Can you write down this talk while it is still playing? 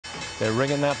They're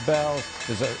ringing that bell.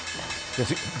 There's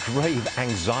a grave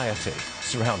anxiety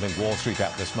surrounding Wall Street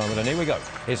at this moment. And here we go.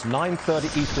 It's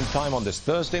 9:30 Eastern time on this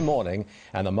Thursday morning,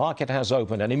 and the market has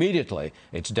opened, and immediately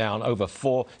it's down over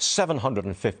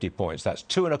 750 points. That's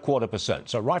 2.25%.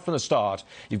 So right from the start,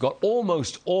 you've got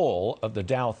almost all of the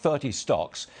Dow 30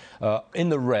 stocks in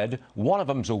the red. One of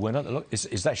them's a winner. Look,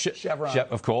 is that Chevron?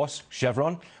 Of course,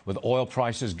 Chevron. With oil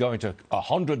prices going to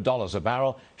 $100 a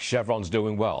barrel, Chevron's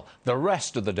doing well. The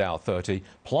rest of the Dow 30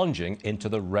 plunging into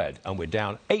the red, and we're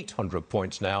down 800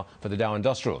 points now for the Dow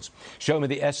Industrials. Show me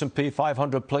the S&P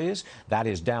 500, please. That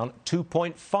is down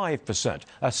 2.5%,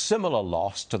 a similar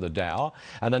loss to the Dow.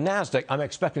 And the Nasdaq, I'm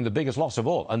expecting the biggest loss of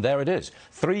all, and there it is,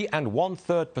 3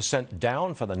 1/3%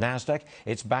 down for the Nasdaq.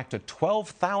 It's back to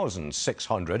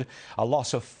 12,600, a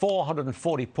loss of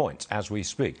 440 points as we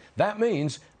speak. That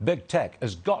means big tech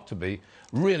has got to be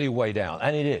really way down,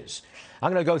 and it is.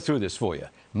 I'm going to go through this for you.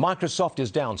 Microsoft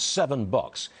is down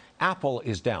 $7. Apple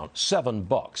is down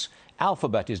 $7.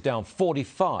 Alphabet is down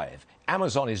 45.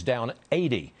 Amazon is down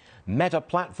 80. Meta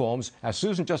Platforms, as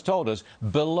Susan just told us,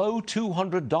 below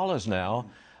 $200 now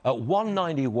at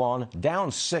 191,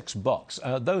 down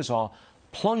 $6. Those are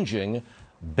plunging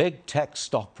big tech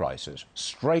stock prices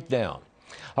straight down.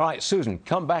 All right, Susan,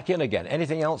 come back in again.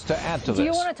 Anything else to add to this? Do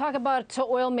you want to talk about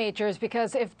oil majors?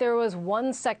 Because if there was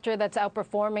one sector that's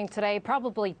outperforming today,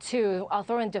 probably two. I'll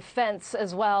throw in defense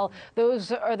as well.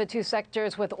 Those are the two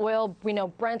sectors with oil. We know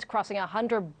Brent crossing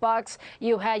 $100.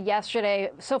 You had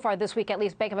yesterday, so far this week at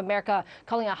least, Bank of America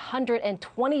calling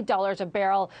 $120 a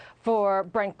barrel for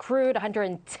Brent crude,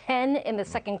 110 in the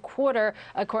second quarter,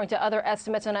 according to other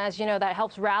estimates. And as you know, that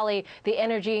helps rally the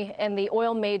energy and the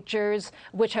oil majors,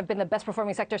 which have been the best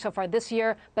performing sector so far this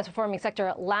year, best performing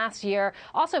sector last year.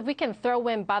 Also, if we can throw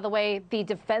in, by the way, the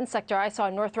defense sector, I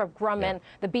saw Northrop Grumman,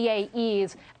 the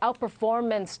BAE's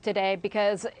outperformance today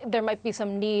because there might be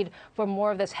some need for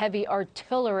more of this heavy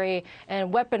artillery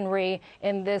and weaponry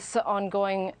in this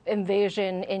ongoing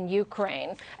invasion in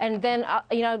Ukraine. And then,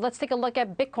 let's take a look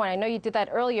at Bitcoin. I know you did that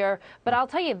earlier, but I'll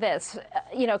tell you this,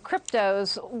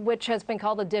 cryptos, which has been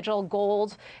called the digital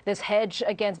gold, this hedge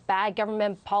against bad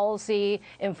government policy,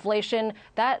 inflation,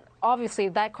 that obviously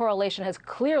that correlation has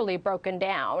clearly broken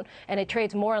down, and it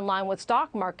trades more in line with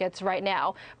stock markets right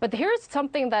now. But here's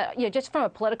something that, just from a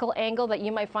political angle that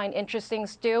you might find interesting,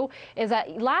 Stu, is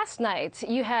that last night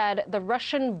you had the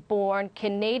Russian-born,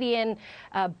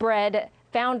 Canadian-bred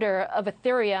founder of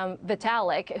Ethereum,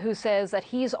 Vitalik, who says that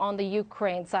he's on the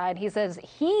Ukraine side. He says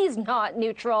he's not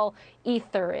neutral,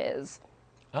 Ether is.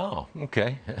 Oh,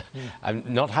 okay. I've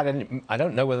not had any, I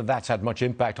don't know whether that's had much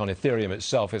impact on Ethereum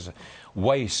itself. It's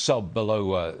way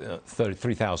below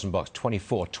 33,000 bucks,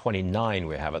 24.29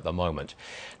 we have at the moment.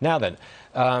 Now then,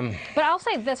 but I'll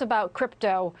say this about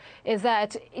crypto is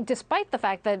that despite the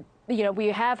fact that we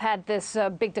have had this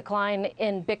big decline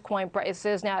in Bitcoin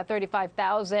prices now at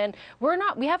 35,000.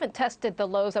 We haven't tested the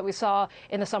lows that we saw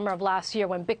in the summer of last year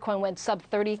when Bitcoin went sub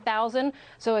 30,000.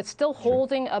 So it's still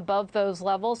holding above those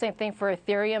levels. Same thing for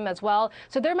Ethereum as well.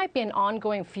 So there might be an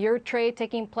ongoing fear trade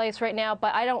taking place right now,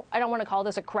 but I don't want to call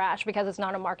this a crash because it's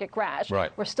not a market crash.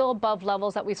 Right. We're still above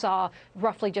levels that we saw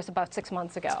roughly just about 6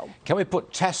 months ago. Can we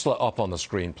put Tesla up on the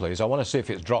screen, please? I want to see if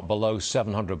it's dropped below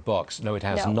 700 bucks. No, it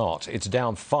has not. It's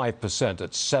down 5%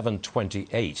 at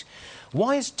 728.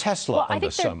 Why is Tesla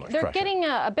under so much pressure? They're getting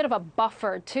a bit of a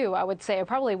buffer, too, I would say. It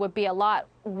probably would be a lot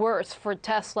worse for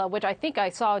Tesla, which I think I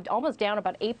saw almost down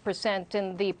about 8%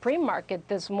 in the pre-market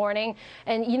this morning.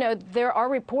 And, there are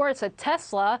reports that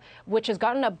Tesla, which has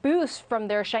gotten a boost from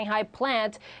their Shanghai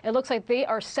plant, it looks like they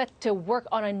are set to work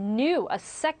on a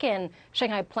second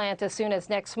Shanghai plant as soon as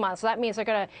next month. So that means they're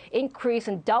going to increase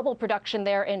and double production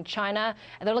there in China.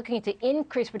 And they're looking to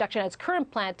increase production at its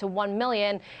current plant to 1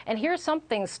 million. And here's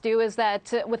something, Stu, is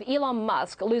that with Elon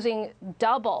Musk losing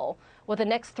double what the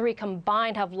next three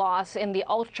combined have lost in the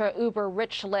ultra uber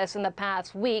rich list in the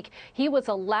past week, he was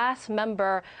the last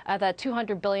member of the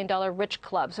 $200 billion rich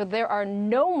club. So there are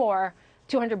no more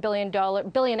 $200 billion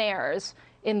billionaires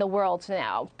in the world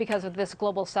now because of this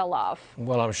global sell-off.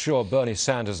 Well, I'm sure Bernie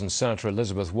Sanders and Senator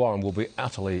Elizabeth Warren will be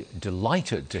utterly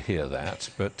delighted to hear that,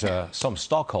 but some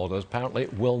stockholders apparently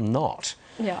will not.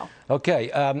 Yeah.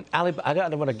 Okay, I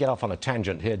don't want to get off on a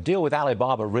tangent here. Deal with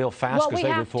Alibaba real fast because they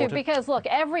reported. Well, we have to because, look,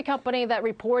 every company that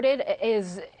reported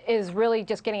is really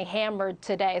just getting hammered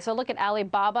today. So look at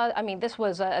Alibaba. I mean, this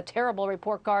was a terrible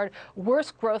report card.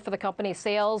 Worst growth for the company's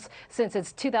sales since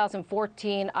its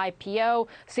 2014 IPO.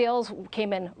 Sales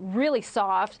came in really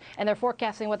soft, and they're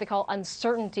forecasting what they call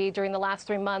uncertainty during the last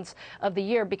 3 months of the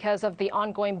year because of the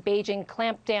ongoing Beijing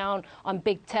clampdown on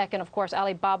big tech. And, of course,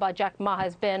 Alibaba, Jack Ma,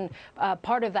 has been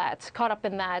part of that, caught up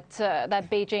in that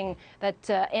Beijing,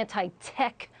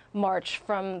 anti-tech march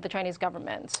from the Chinese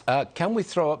government. Can we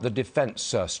throw up the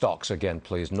defense stocks again,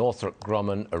 please? Northrop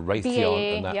Grumman,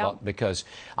 Raytheon, and that lot, because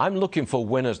I'm looking for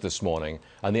winners this morning,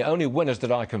 and the only winners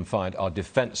that I can find are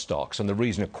defense stocks, and the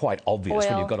reason is quite obvious.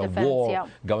 When you've got a war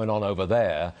going on over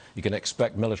there, you can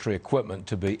expect military equipment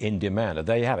to be in demand. And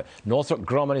there you have it. Northrop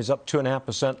Grumman is up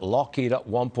 2.5%, Lockheed up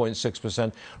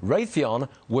 1.6%. Raytheon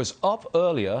was up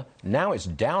earlier, now it's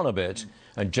down a bit.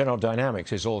 And General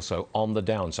Dynamics is also on the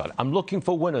downside. I'm looking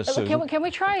for winners, Susan. Can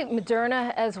we try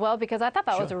Moderna as well? Because I thought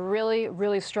that was a really,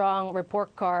 really strong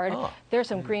report card. There's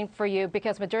some green for you,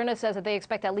 because Moderna says that they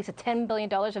expect at least $10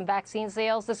 billion in vaccine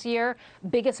sales this year.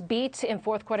 Biggest beat in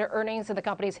fourth quarter earnings in the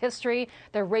company's history.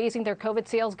 They're raising their COVID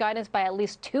sales guidance by at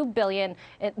least $2 billion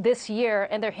this year,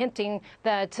 and they're hinting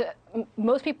that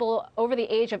most people over the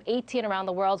age of 18 around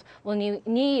the world will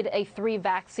need a 3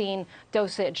 vaccine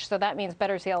dosage. So that means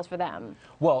better sales for them.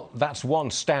 Well, that's one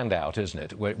standout, isn't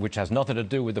it? Which has nothing to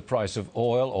do with the price of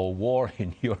oil or war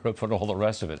in Europe and all the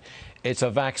rest of it. It's a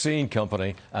vaccine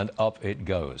company, and up it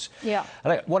goes. Yeah.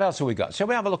 What else have we got? Shall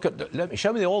we have a look at?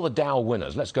 Show me all the Dow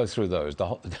winners. Let's go through those. The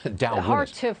Dow winners. Hard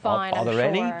to find. Are there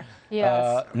any?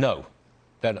 Yes. No.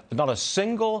 Then not a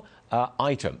single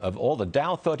item of all the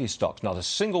Dow 30 stocks, not a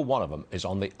single one of them is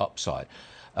on the upside.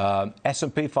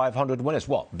 S&P 500 winners.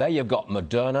 Well, there you've got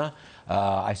Moderna.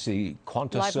 I see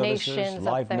Quanta Live Services, Nation's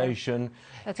Live Nation.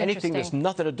 Anything that's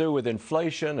nothing to do with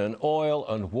inflation and oil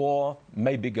and war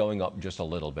may be going up just a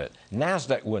little bit.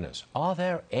 NASDAQ winners. Are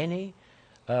there any?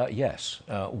 Yes,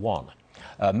 one.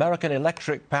 American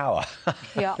Electric Power.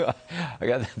 Yeah.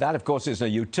 That, of course, is a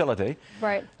utility.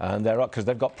 Right. And they're up because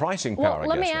they've got pricing power. Well,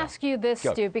 let me ask you this,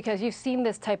 Stu, because you've seen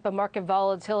this type of market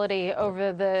volatility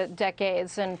over the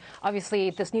decades, and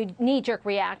obviously this new knee-jerk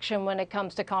reaction when it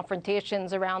comes to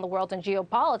confrontations around the world and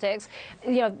geopolitics.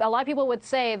 You know, a lot of people would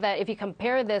say that if you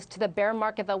compare this to the bear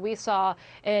market that we saw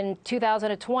in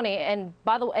 2020, and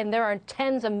by the way, and there are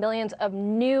tens of millions of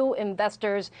new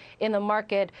investors in the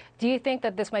market, do you think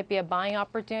that this might be a buying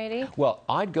opportunity? Well,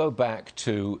 I'd go back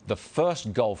to the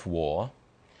first Gulf War.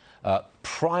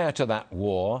 Prior to that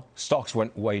war, stocks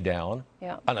went way down.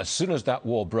 Yeah. And as soon as that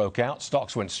war broke out,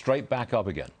 stocks went straight back up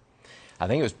again. I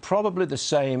think it was probably the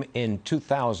same in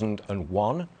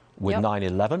 2001 with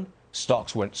 9/11.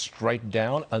 Stocks went straight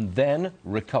down and then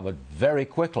recovered very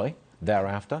quickly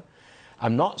thereafter.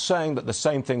 I'm not saying that the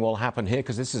same thing will happen here,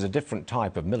 because this is a different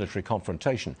type of military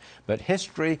confrontation. But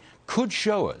history could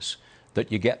show us that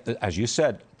you get, as you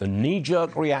said, the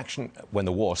knee-jerk reaction when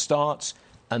the war starts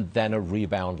and then a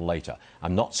rebound later.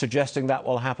 I'm not suggesting that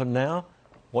will happen now.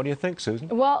 What do you think, Susan?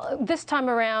 Well, this time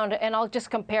around, and I'll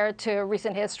just compare it to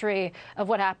recent history of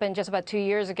what happened just about 2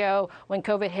 years ago when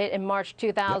COVID hit in March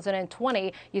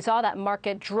 2020. You saw that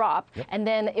market drop, and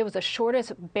then it was the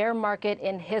shortest bear market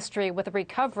in history with a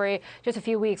recovery just a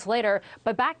few weeks later.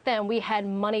 But back then, we had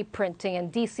money printing and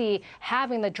D.C.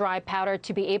 having the dry powder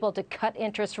to be able to cut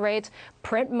interest rates,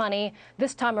 print money.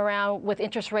 This time around, with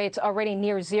interest rates already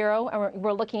near zero, and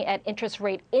we're looking at interest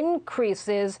rate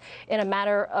increases in a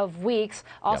matter of weeks.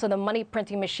 Also, the money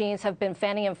printing machines have been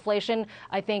fanning inflation.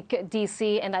 I think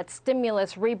D.C. and that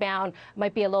stimulus rebound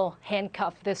might be a little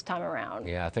handcuffed this time around.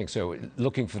 Yeah, I think so.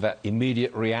 Looking for that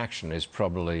immediate reaction is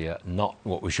probably not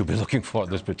what we should be looking for at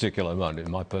this particular moment,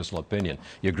 in my personal opinion.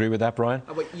 You agree with that, Brian?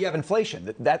 You have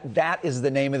inflation. That is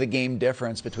the name of the game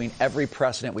difference between every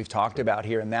precedent we've talked about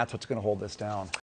here, and that's what's going to hold this down.